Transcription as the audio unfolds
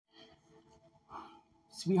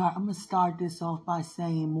Sweetheart, I'm going to start this off by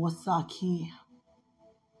saying Mosaki.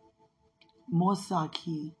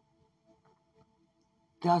 Mosaki.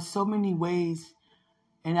 There are so many ways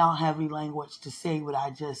in our heavy language to say what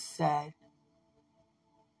I just said.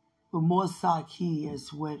 But Mosaki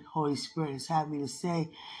is what Holy Spirit has had me to say,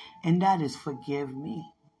 and that is forgive me.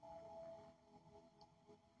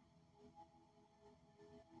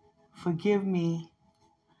 Forgive me.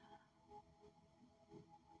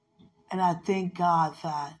 And I thank God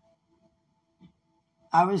that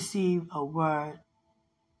I received a word.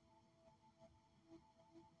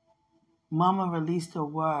 Mama released a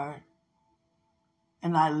word,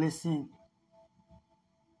 and I listened.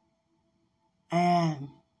 And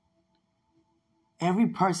every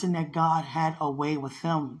person that God had a way with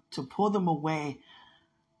them to pull them away,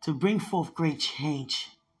 to bring forth great change.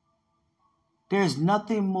 There's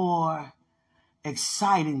nothing more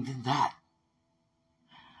exciting than that.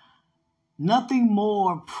 Nothing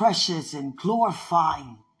more precious and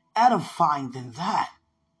glorifying, edifying than that.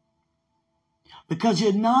 Because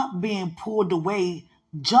you're not being pulled away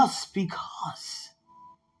just because.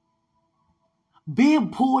 Being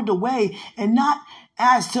pulled away and not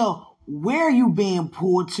as to where you being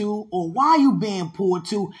pulled to or why you being pulled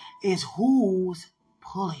to is who's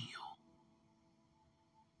pulling you.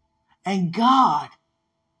 And God,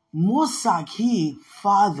 Mosaki,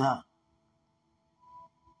 Father,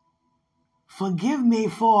 forgive me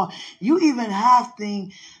for you even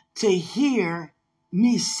having to hear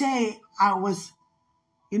me say I was,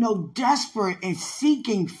 desperate and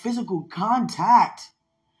seeking physical contact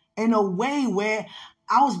in a way where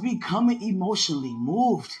I was becoming emotionally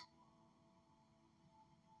moved.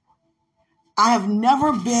 I have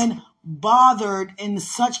never been bothered in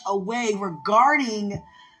such a way regarding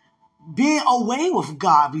being away with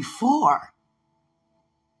God before.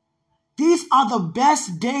 These are the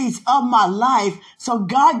best days of my life, so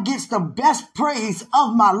God gets the best praise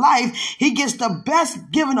of my life. He gets the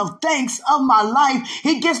best giving of thanks of my life.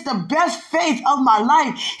 He gets the best faith of my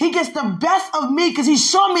life. He gets the best of me because he's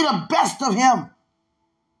shown me the best of him.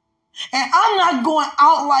 And I'm not going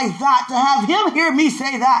out like that to have him hear me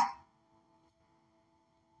say that.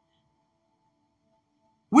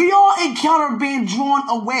 We all encounter being drawn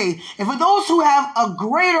away. And for those who have a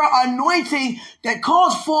greater anointing that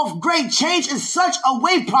calls forth great change in such a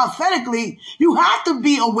way prophetically, you have to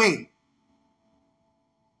be away.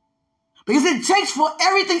 Because it takes for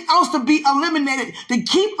everything else to be eliminated to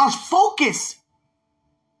keep us focused.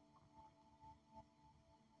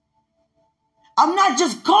 I'm not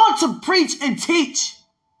just called to preach and teach.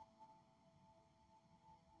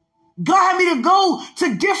 God had me to go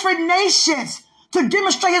to different nations to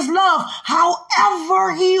demonstrate his love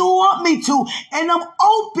however he want me to. And I'm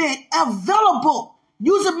open, available,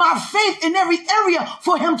 using my faith in every area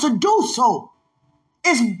for him to do so.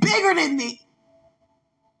 It's bigger than me.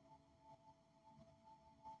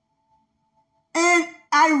 And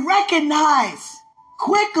I recognize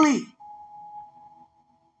quickly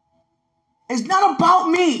it's not about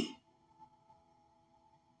me.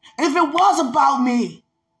 And if it was about me,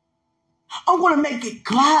 I'm going to make it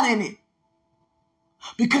glad in it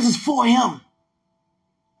because it's for him.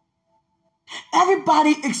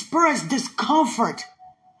 Everybody experiences discomfort.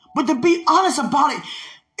 But to be honest about it,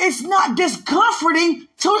 it's not discomforting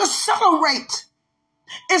to accelerate.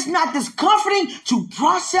 It's not discomforting to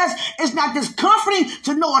process. It's not discomforting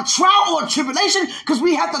to know a trial or a tribulation because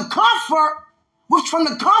we have the comfort, which from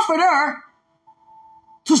the comforter,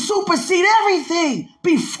 to supersede everything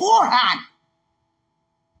beforehand.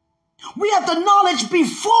 We have the knowledge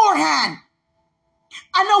beforehand.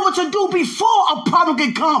 I know what to do before a problem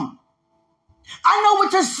can come. I know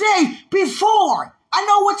what to say before. I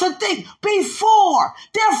know what to think before.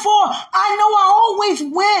 Therefore, I know I always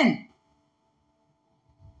win.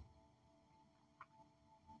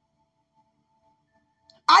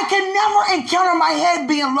 I can never encounter my head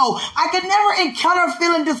being low. I can never encounter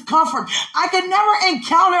feeling discomfort. I can never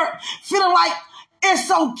encounter feeling like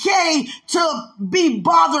it's okay to be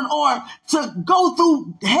bothered or to go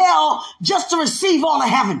through hell just to receive all of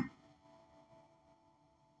heaven.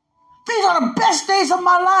 These are the best days of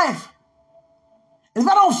my life. If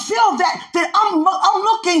I don't feel that, then I'm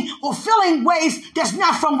looking or feeling ways that's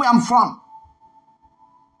not from where I'm from.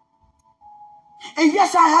 And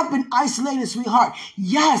yes, I have been isolated, sweetheart.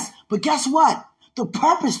 Yes, but guess what? The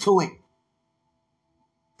purpose to it.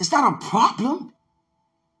 It's not a problem.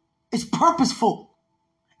 It's purposeful.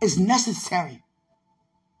 It's necessary.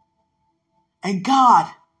 And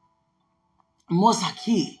God,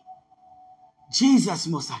 Mosaki, Jesus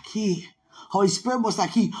Mosaki, Holy Spirit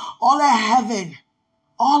Mosaki, all of heaven,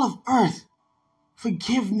 all of earth,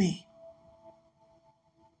 forgive me.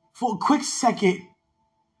 For a quick second,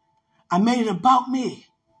 I made it about me.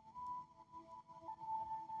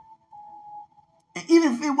 And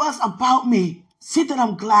even if it was about me, see that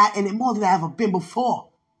I'm glad in it more than I ever been before,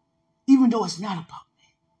 even though it's not about me.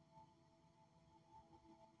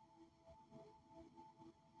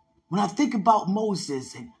 When I think about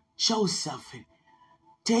Moses and Joseph and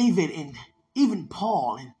David and even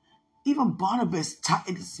Paul and even Barnabas,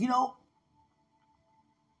 you know,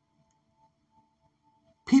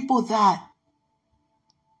 people that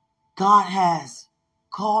God has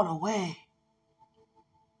called away.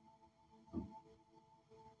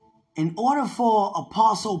 In order for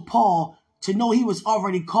Apostle Paul to know he was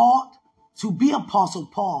already called to be Apostle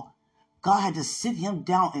Paul, God had to sit him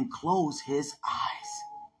down and close his eyes.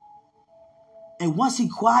 And once he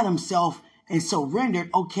quieted himself and surrendered,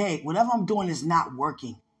 okay, whatever I'm doing is not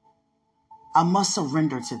working. I must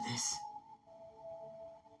surrender to this.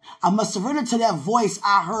 I must surrender to that voice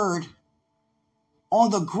I heard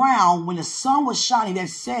on the ground when the sun was shining that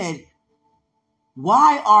said,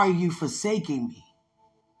 why are you forsaking me?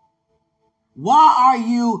 Why are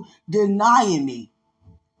you denying me?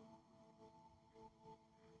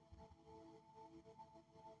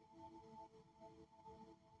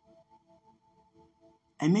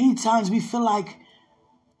 And many times we feel like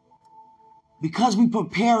because we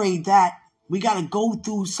preparing that we got to go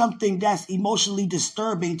through something that's emotionally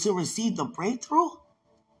disturbing to receive the breakthrough.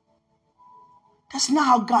 That's not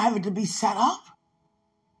how God had it to be set up.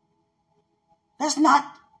 That's not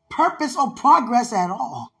purpose or progress at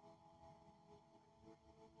all.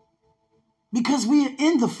 Because we are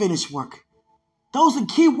in the finished work. Those are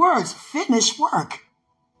key words, finished work.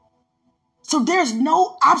 So there's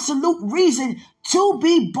no absolute reason to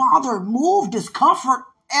be bothered, moved, discomfort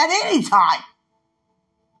at any time.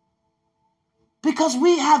 Because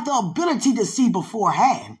we have the ability to see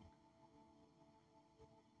beforehand.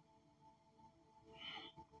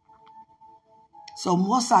 So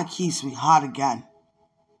Mosaki, sweetheart, again.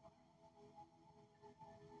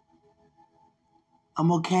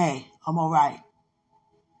 I'm okay. I'm all right.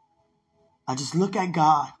 I just look at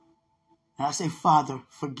God and I say, Father,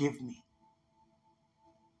 forgive me.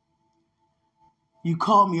 You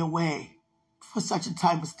called me away for such a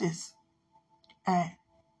time as this. And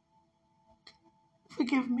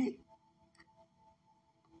forgive me.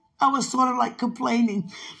 I was sort of like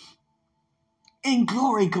complaining, in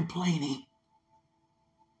glory complaining.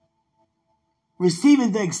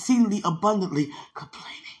 Receiving the exceedingly abundantly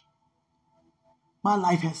complaining. My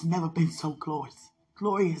life has never been so glorious.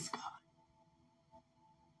 Glorious, God.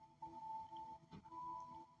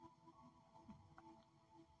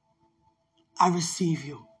 I receive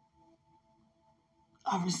you.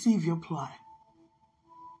 I receive your plan.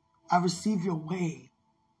 I receive your way.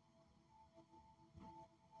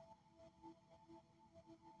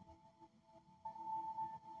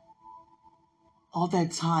 All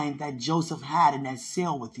that time that Joseph had in that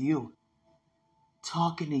cell with you,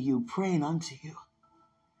 talking to you, praying unto you,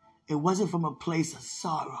 it wasn't from a place of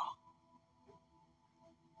sorrow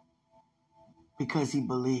because he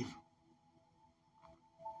believed.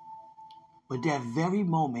 But that very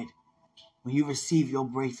moment when you receive your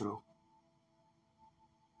breakthrough,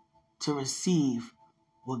 to receive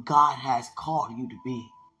what God has called you to be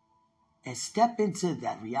and step into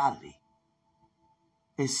that reality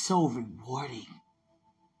is so rewarding.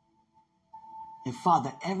 And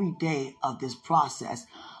Father, every day of this process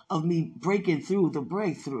of me breaking through the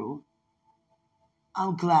breakthrough,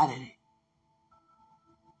 I'm glad in it.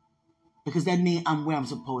 Because that means I'm where I'm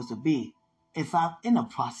supposed to be if I'm in a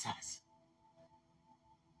process.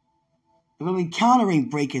 If I'm encountering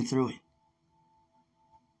breaking through it.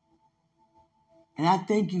 And I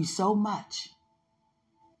thank you so much.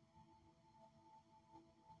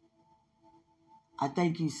 I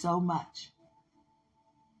thank you so much.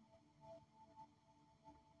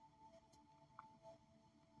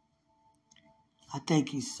 I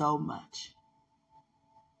thank you so much.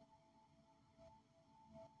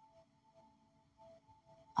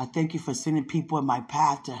 I thank you for sending people in my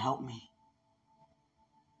path to help me.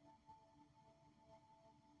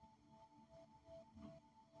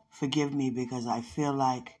 Forgive me because I feel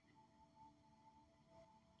like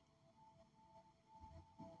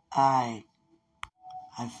I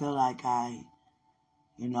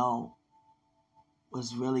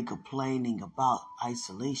was really complaining about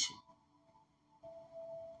isolation.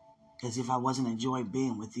 As if I wasn't enjoying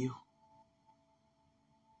being with you.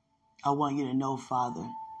 I want you to know, Father,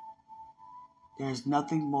 there's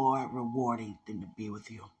nothing more rewarding than to be with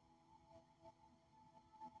you.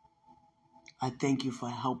 I thank you for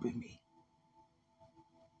helping me.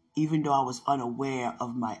 Even though I was unaware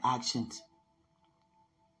of my actions,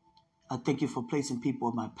 I thank you for placing people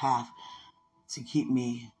in my path to keep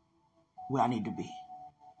me where I need to be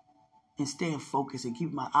and staying focused and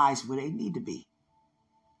keep my eyes where they need to be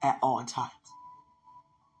at all times.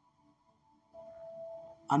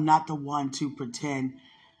 I'm not the one to pretend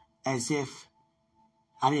as if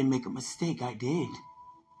I didn't make a mistake. I did.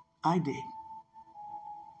 I did.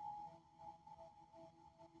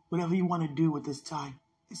 Whatever you want to do with this time,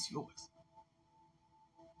 it's yours.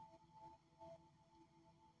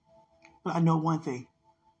 But I know one thing.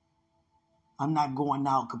 I'm not going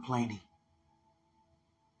out complaining.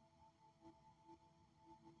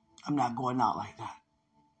 I'm not going out like that.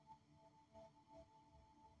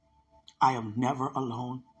 I am never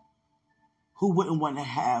alone. Who wouldn't want to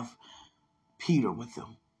have Peter with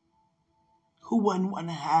them? Who wouldn't want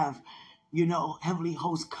to have, heavenly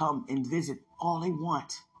hosts come and visit all they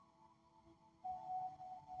want?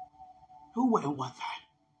 Who wouldn't want that?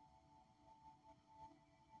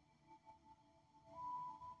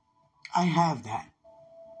 I have that.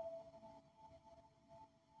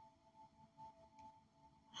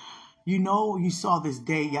 You saw this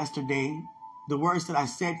day yesterday. The words that I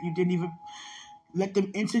said, you didn't even let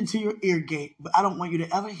them enter into your ear gate. But I don't want you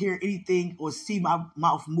to ever hear anything or see my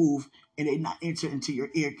mouth move and it not enter into your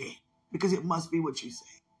ear gate. Because it must be what you say.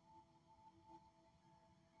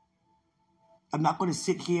 I'm not going to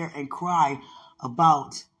sit here and cry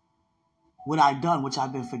about what I've done, which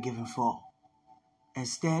I've been forgiven for.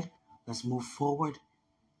 Instead, let's move forward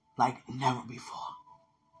like never before.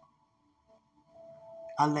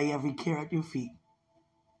 I lay every care at your feet.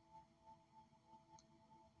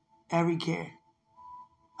 Every care.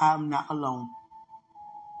 I am not alone.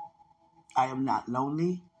 I am not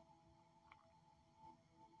lonely.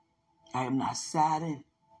 I am not saddened.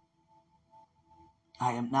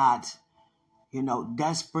 I am not,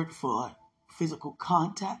 desperate for physical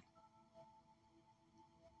contact.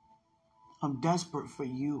 I'm desperate for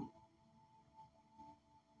you.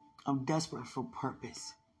 I'm desperate for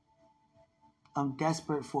purpose. I'm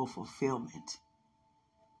desperate for fulfillment.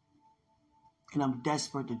 And I'm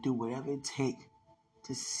desperate to do whatever it takes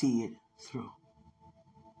to see it through.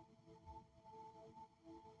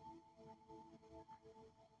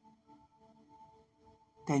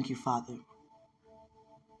 Thank you, Father.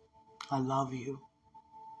 I love you.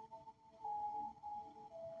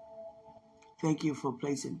 Thank you for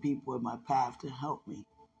placing people in my path to help me.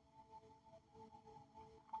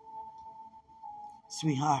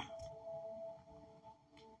 Sweetheart,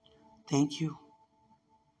 thank you.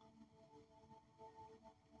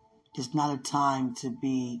 It's not a time to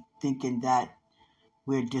be thinking that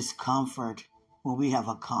we're discomfort when we have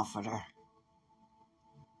a comforter.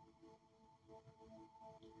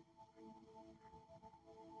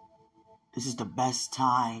 This is the best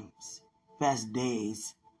times, best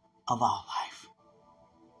days of our life.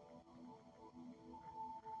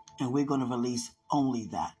 And we're going to release only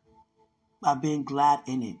that by being glad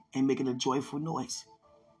in it and making a joyful noise.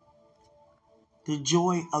 The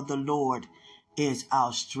joy of the Lord is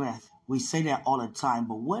our strength. We say that all the time,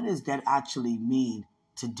 but what does that actually mean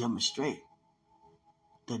to demonstrate?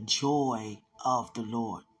 The joy of the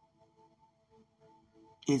Lord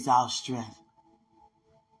is our strength.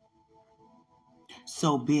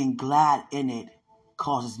 So being glad in it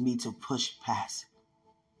causes me to push past.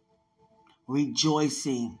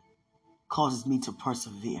 Rejoicing causes me to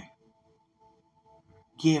persevere.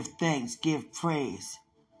 Give thanks, give praise,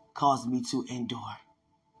 causes me to endure.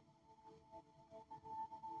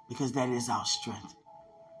 Because that is our strength.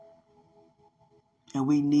 And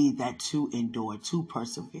we need that to endure, to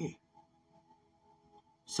persevere.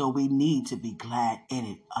 So we need to be glad in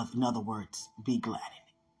it. In other words, be glad in it.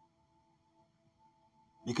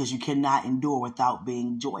 Because you cannot endure without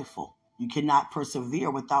being joyful. You cannot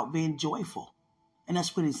persevere without being joyful. And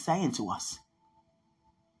that's what he's saying to us.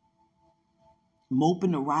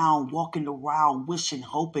 Moping around, walking around, wishing,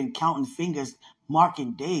 hoping, counting fingers,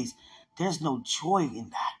 marking days. There's no joy in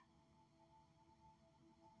that.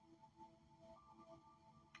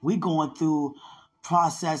 We're going through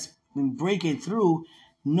process and breaking through,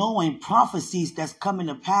 knowing prophecies that's coming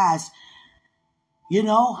to pass, in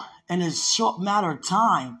a short matter of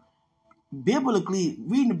time. Biblically,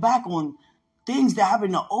 reading back on things that happened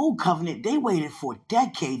in the old covenant, they waited for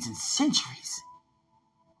decades and centuries.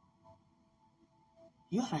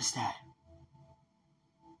 You understand?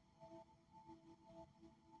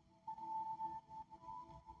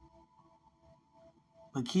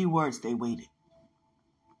 But key words, they waited.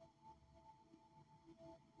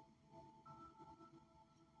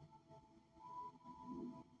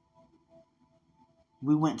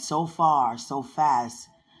 We went so far, so fast,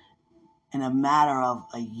 in a matter of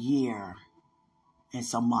a year in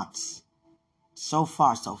some months. So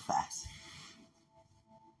far, so fast.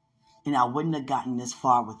 And I wouldn't have gotten this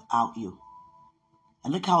far without you.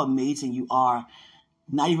 And look how amazing you are,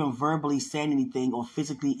 not even verbally saying anything or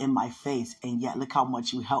physically in my face. And yet look how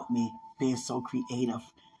much you helped me being so creative.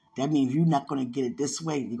 That means you're not going to get it this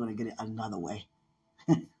way. You're going to get it another way.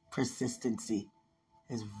 Persistency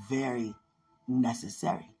is very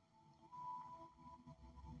necessary.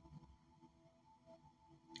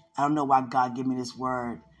 I don't know why God gave me this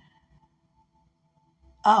word.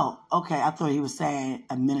 Oh, okay. I thought he was saying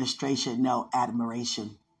administration. No,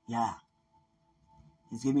 admiration. Yeah.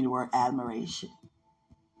 He's giving me the word admiration.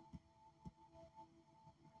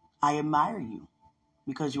 I admire you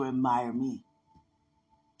because you admire me.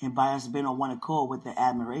 And by us being on one accord with the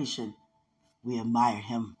admiration, we admire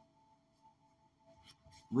him.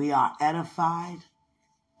 We are edified.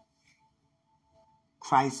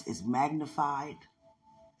 Christ is magnified.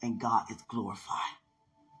 And God is glorified.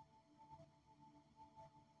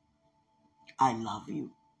 I love you.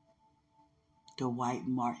 Dwight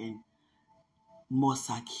Martin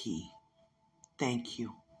Mosaki. Thank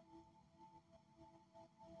you.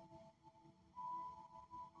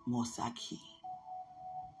 Mosaki.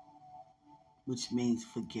 Which means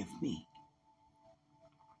forgive me.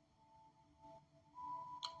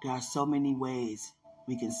 There are so many ways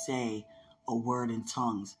we can say a word in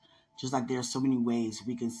tongues. Just like there are so many ways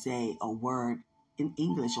we can say a word in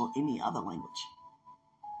English or any other language.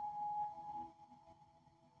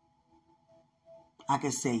 I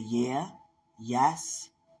can say yeah, yes,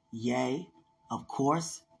 yay, of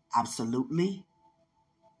course, absolutely.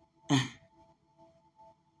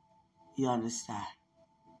 You understand?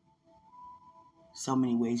 So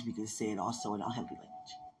many ways we can say it also in our heavenly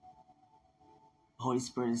language. The Holy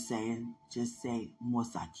Spirit is saying, just say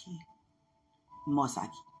Mosaki. Mosaki.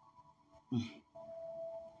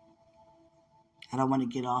 I don't want to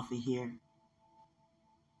get off of here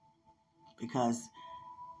because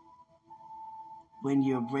when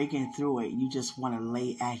you're breaking through it, you just want to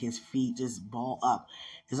lay at his feet, just ball up.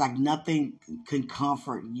 It's like nothing can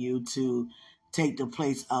comfort you to take the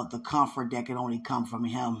place of the comfort that can only come from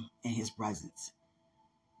him and his presence.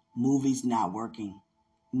 Movies not working.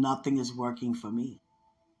 Nothing is working for me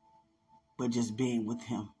but just being with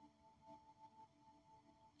him.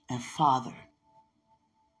 And Father,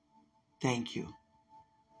 thank you.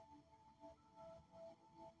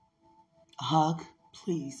 A hug,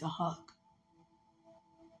 please, a hug.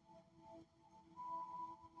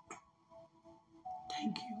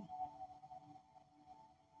 Thank you.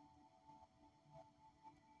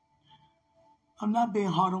 I'm not being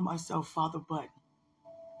hard on myself, Father, but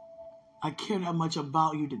I care that much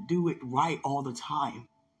about you to do it right all the time,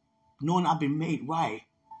 knowing I've been made right.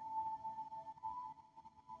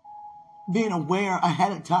 Being aware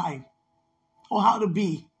ahead of time on how to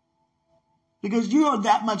be. Because you are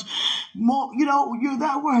that much more, you're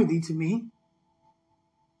that worthy to me.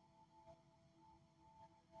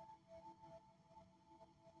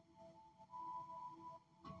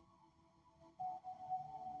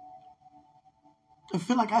 I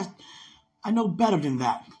feel like I know better than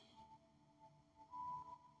that.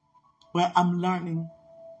 But I'm learning,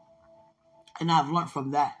 and I've learned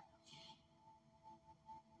from that.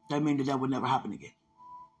 That means that will never happen again.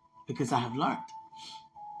 Because I have learned.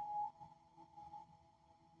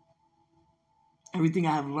 Everything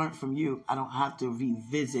I have learned from you, I don't have to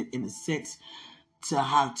revisit in a sense to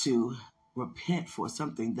have to repent for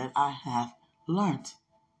something that I have learned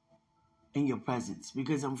in your presence.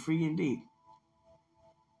 Because I'm free indeed.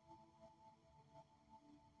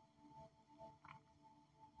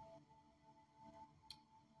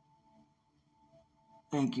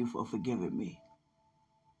 Thank you for forgiving me.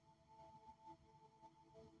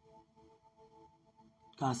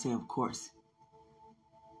 God said, of course.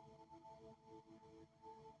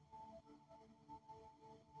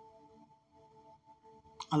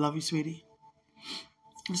 I love you, sweetie.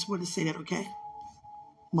 I just wanted to say that, okay?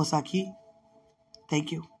 Mosaki,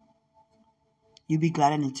 thank you. You be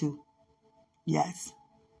glad in it too. Yes.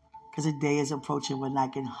 Because a day is approaching when I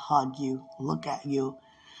can hug you, look at you,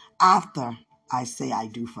 after I say I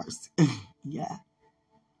do first. Yeah.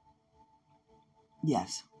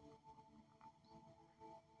 Yes.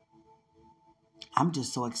 I'm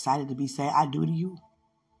just so excited to be saying I do to you.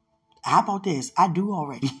 How about this? I do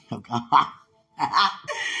already.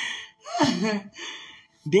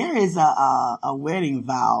 There is a wedding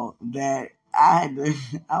vow that I had to,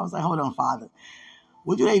 I was like, hold on, Father.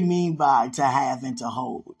 What do they mean by to have and to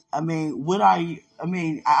hold? I mean, what are you,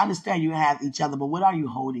 I understand you have each other, but what are you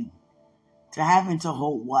holding? To have and to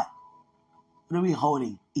hold what? What are we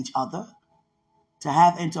holding? Each other? To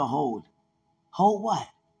have and to hold. Hold what?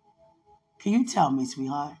 Can you tell me,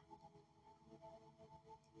 sweetheart?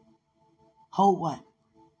 Hold what?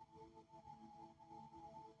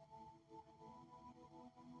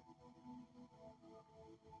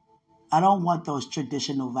 I don't want those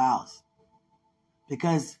traditional vows.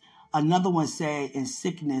 Because another one say in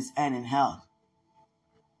sickness and in health.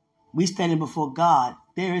 We standing before God,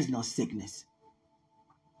 there is no sickness.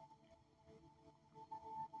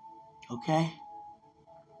 Okay?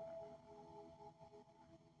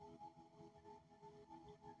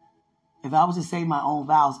 If I was to say my own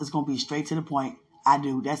vows, it's going to be straight to the point. I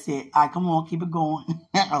do. That's it. All right, come on, keep it going.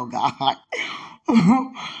 Oh, God.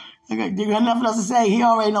 Okay, you got nothing else to say. He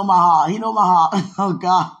already know my heart. He know my heart. Oh,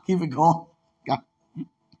 God, keep it going. God.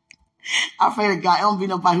 I pray to God, I don't be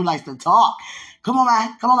nobody who likes to talk. Come on,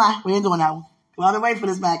 man. Come on, man. We ain't doing that one. Come on, I've been waiting for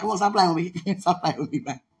this, man. Come on, stop playing with me. Stop playing with me,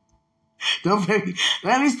 man. Don't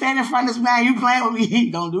let me stand in front of this man. You playing with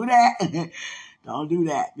me. Don't do that. Don't do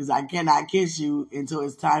that. Because I cannot kiss you until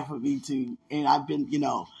it's time for me to. And I've been,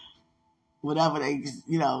 whatever they,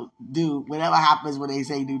 do, whatever happens when they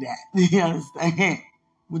say do that. You understand?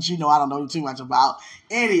 Which, I don't know too much about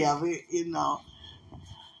any of it,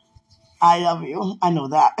 I love you. I know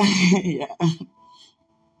that. Yeah.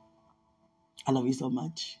 I love you so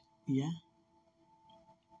much. Yeah.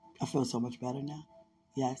 I feel so much better now.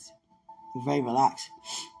 Yes. Very relaxed.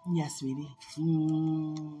 Yes, sweetie.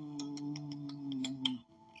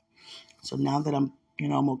 So now that I'm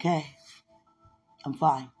okay. I'm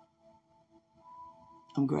fine.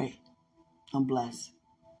 I'm great. I'm blessed.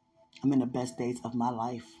 I'm in the best days of my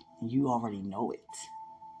life. And you already know it.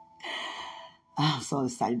 I'm so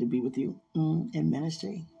excited to be with you in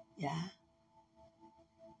ministry. Yeah.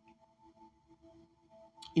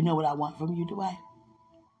 You know what I want from you, Dwight?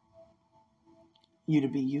 You to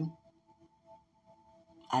be you.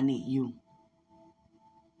 I need you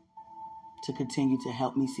to continue to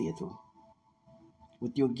help me see it through.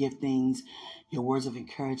 With your giftings, your words of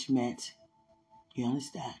encouragement, you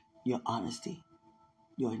understand? Your honesty,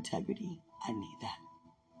 your integrity. I need that.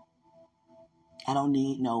 I don't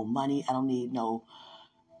need no money. I don't need no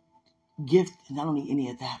gift. And I don't need any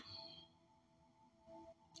of that.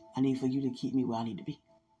 I need for you to keep me where I need to be.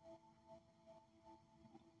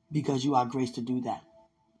 Because you are graced to do that.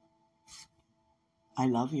 I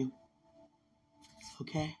love you.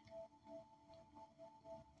 Okay?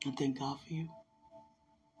 I thank God for you.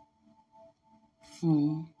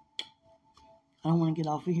 I don't want to get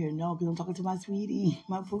off of here, no, because I'm talking to my sweetie,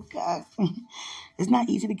 my Buka. It's not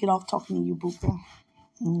easy to get off talking to you, Buka.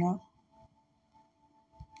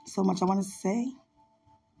 So much I want to say.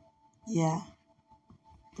 Yeah.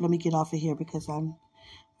 But let me get off of here because I'm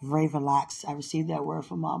very relaxed. I received that word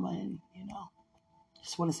from Mama and,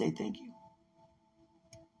 just want to say thank you.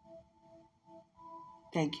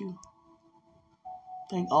 Thank you.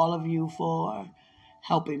 Thank all of you for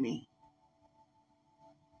helping me.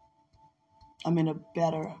 I'm in a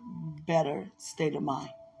better state of mind.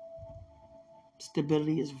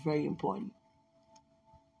 Stability is very important.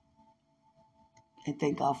 And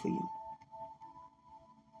thank God for you.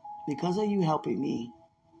 Because of you helping me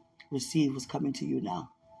receive what's coming to you now.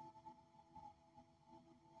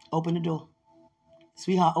 Open the door.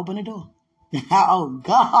 Sweetheart, open the door. Oh,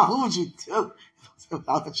 God, what would you do?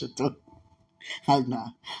 What would you do? No,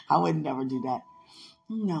 I would never do that.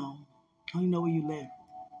 No. I don't know where you live.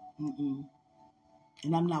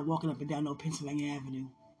 And I'm not walking up and down no Pennsylvania Avenue.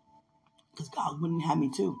 Because God wouldn't have me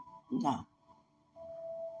to. No.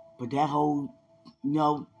 But that whole,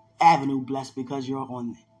 avenue blessed because you're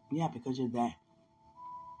on it. Yeah, because you're there.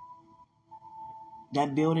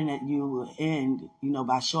 That building that you were in,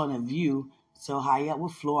 by showing a view so high up,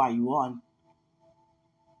 what floor are you on?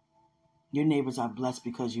 Your neighbors are blessed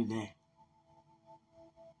because you're there.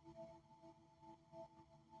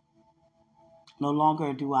 No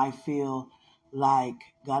longer do I feel like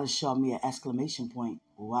God has shown me an exclamation point.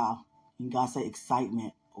 Wow. And God said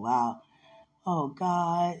excitement. Wow. Oh,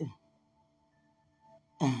 God.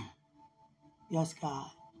 Yes,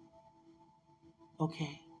 God.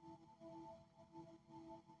 Okay.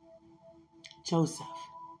 Joseph,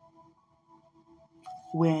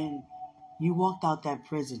 when you walked out that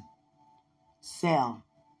prison cell,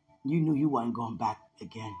 you knew you wasn't going back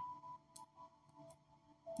again.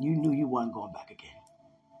 You knew you wasn't going back again.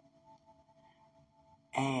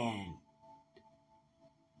 And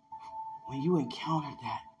when you encountered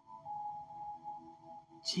that,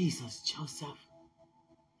 Jesus, Joseph,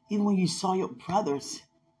 even when you saw your brothers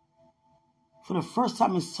for the first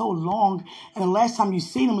time in so long, and the last time you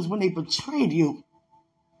seen them was when they betrayed you.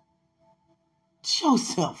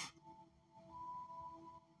 Joseph.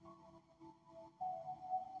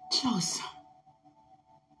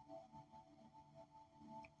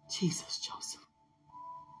 Jesus, Joseph.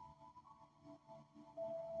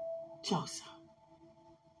 Joseph.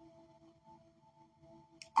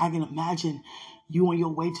 I can imagine you on your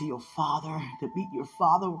way to your father, to meet your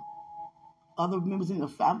father, other members in the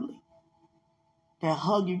family. That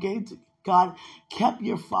hug you gave to God kept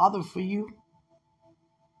your father for you.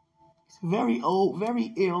 He's very old,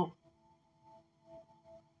 very ill.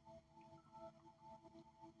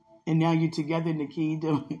 And now you're together in the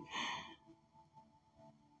kingdom.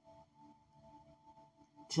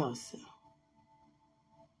 Joseph.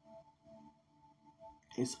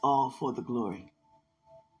 It's all for the glory.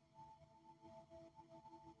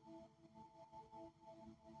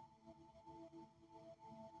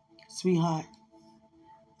 Sweetheart,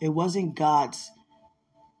 it wasn't God's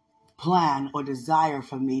plan or desire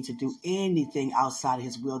for me to do anything outside of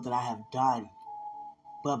his will that I have done.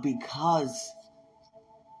 But because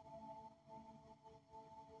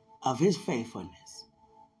of his faithfulness,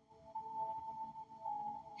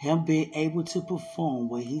 him being able to perform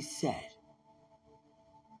what he said,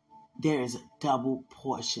 there is a double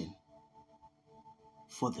portion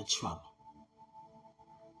for the trouble.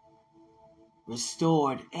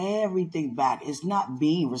 Restored everything back. It's not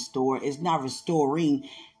being restored. It's not restoring.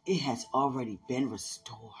 It has already been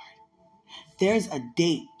restored. There's a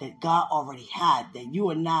date that God already had, that you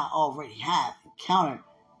and I already have encountered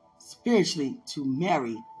spiritually to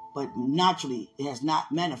marry, but naturally it has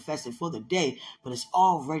not manifested for the day, but it's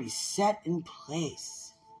already set in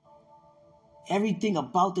place. Everything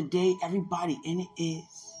about the day, everybody in it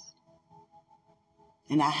is.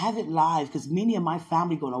 And I have it live because many of my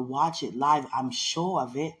family going to watch it live. I'm sure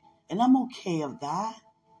of it. And I'm okay of that.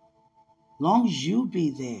 Long as you be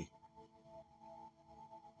there.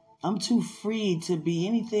 I'm too free to be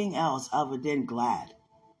anything else other than glad.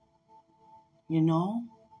 You know?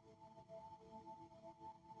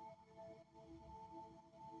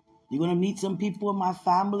 You're going to meet some people in my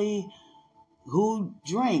family who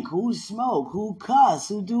drink, who smoke, who cuss,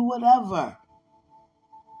 who do whatever.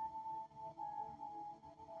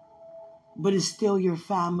 But it's still your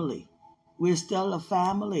family. We're still a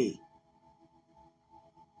family.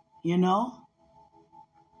 You know?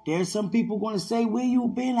 There's some people going to say, where you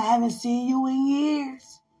been? I haven't seen you in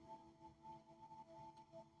years.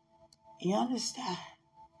 You understand?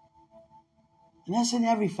 And that's in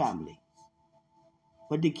every family.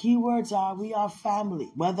 But the key words are, we are family.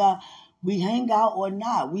 Whether we hang out or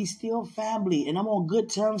not, we still family. And I'm on good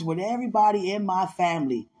terms with everybody in my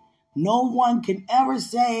family. No one can ever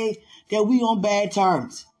say that we on bad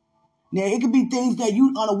terms. Now, it could be things that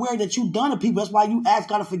you unaware that you've done to people. That's why you ask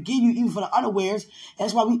God to forgive you, even for the unawares.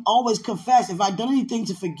 That's why we always confess. If I've done anything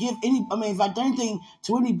to forgive if I've done anything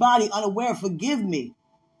to anybody unaware, forgive me.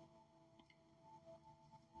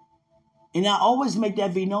 And I always make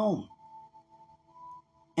that be known.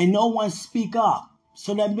 And no one speak up.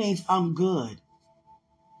 So that means I'm good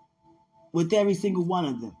with every single one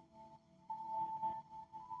of them.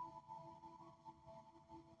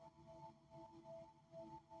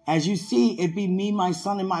 As you see, it be me, my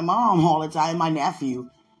son, and my mom all the time, my nephew.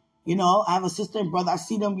 You know, I have a sister and brother. I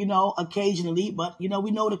see them, occasionally. But, we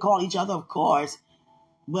know to call each other, of course.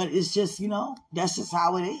 But it's just, that's just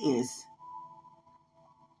how it is.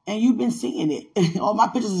 And you've been seeing it. All my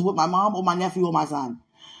pictures is with my mom or my nephew or my son.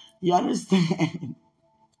 You understand?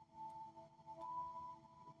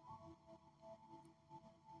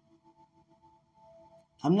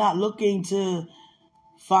 I'm not looking to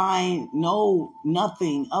find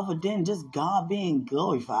nothing other than just God being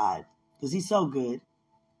glorified. Because he's so good.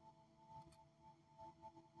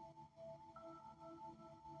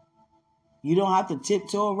 You don't have to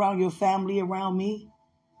tiptoe around your family, around me.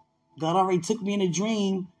 God already took me in a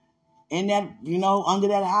dream in that, under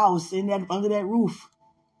that house, under that roof.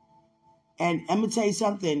 And I'm going to tell you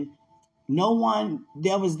something. No one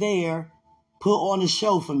that was there put on a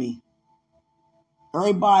show for me.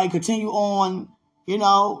 Everybody continue on,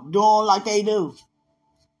 doing like they do.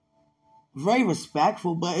 Very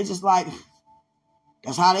respectful, but it's just like,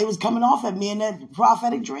 that's how they was coming off at me in that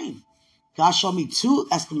prophetic dream. God showed me 2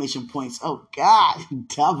 exclamation points. Oh, God,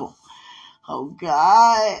 double. Oh,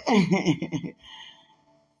 God.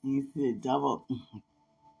 He said double.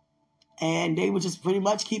 And they were just pretty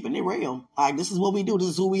much keeping it real. Like, this is what we do. This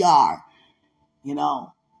is who we are.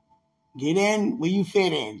 Get in where you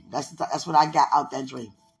fit in. That's what I got out that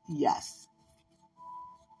dream. Yes.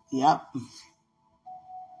 Yep.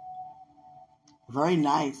 Very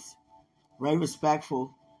nice. Very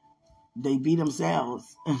respectful. They be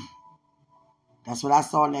themselves. That's what I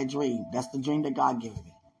saw in that dream. That's the dream that God gave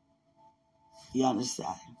me. You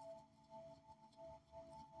understand?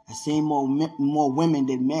 I seen more women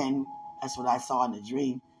than men. That's what I saw in the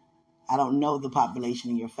dream. I don't know the population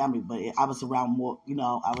in your family, but I was around more,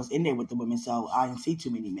 I was in there with the women, so I didn't see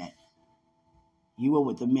too many men. You were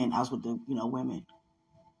with the men, I was with the, women.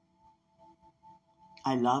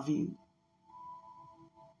 I love you.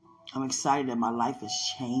 I'm excited that my life is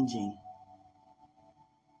changing.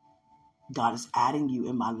 God is adding you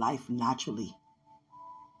in my life naturally.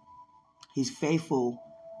 He's faithful.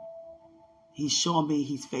 He's showing me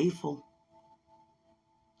he's faithful.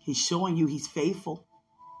 He's showing you he's faithful.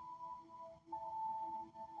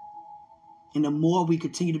 And the more we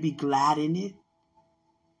continue to be glad in it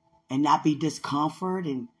and not be discomfort,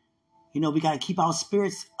 and we got to keep our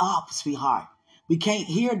spirits up, sweetheart. We can't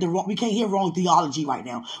hear wrong theology right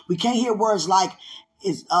now. We can't hear words like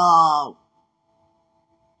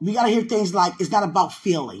we got to hear things like it's not about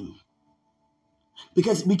feeling.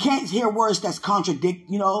 Because we can't hear words that's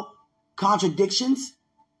contradictions.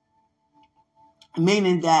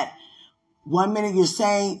 Meaning that 1 minute you're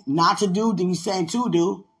saying not to do, then you're saying to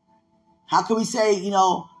do. How can we say,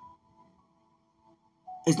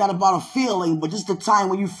 it's not about a feeling, but just the time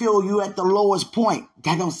when you feel you at the lowest point?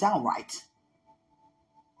 That don't sound right.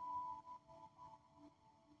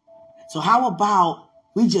 So how about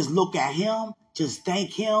we just look at him, just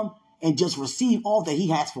thank him, and just receive all that he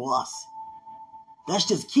has for us? Let's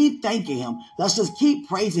just keep thanking him. Let's just keep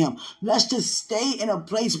praising him. Let's just stay in a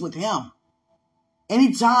place with him.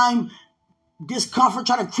 Anytime discomfort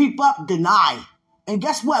try to creep up, deny. And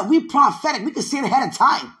guess what? We prophetic. We can see it ahead of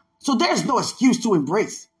time. So there's no excuse to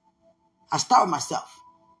embrace. I start with myself.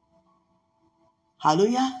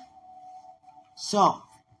 Hallelujah. So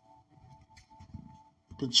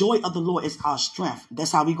the joy of the Lord is our strength.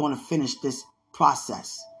 That's how we're going to finish this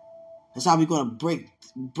process. That's how we're going to break.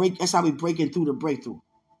 That's how we're breaking through the breakthrough.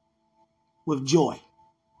 With joy.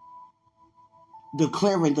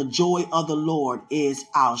 Declaring the joy of the Lord is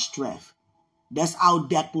our strength. That's our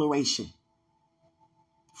declaration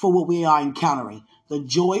for what we are encountering. The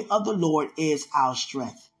joy of the Lord is our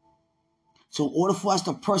strength. So in order for us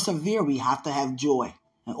to persevere, we have to have joy.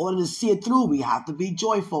 In order to see it through, we have to be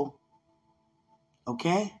joyful.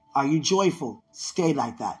 Okay? Are you joyful? Stay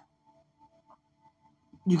like that.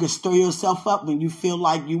 You can stir yourself up when you feel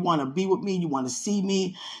like you want to be with me, you want to see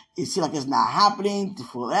me. It seems like it's not happening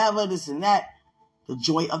forever, this and that. The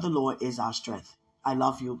joy of the Lord is our strength. I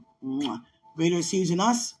love you. Greater is He in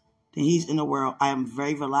us than He's in the world. I am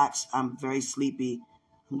very relaxed. I'm very sleepy.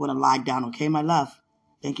 I'm going to lie down, okay, my love?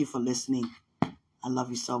 Thank you for listening. I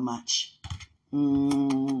love you so much.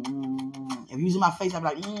 If you're using my face, I'd be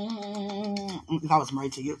like, if I was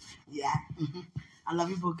married to you. Yeah. I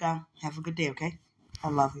love you, Buka. Have a good day, okay? I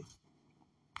love you.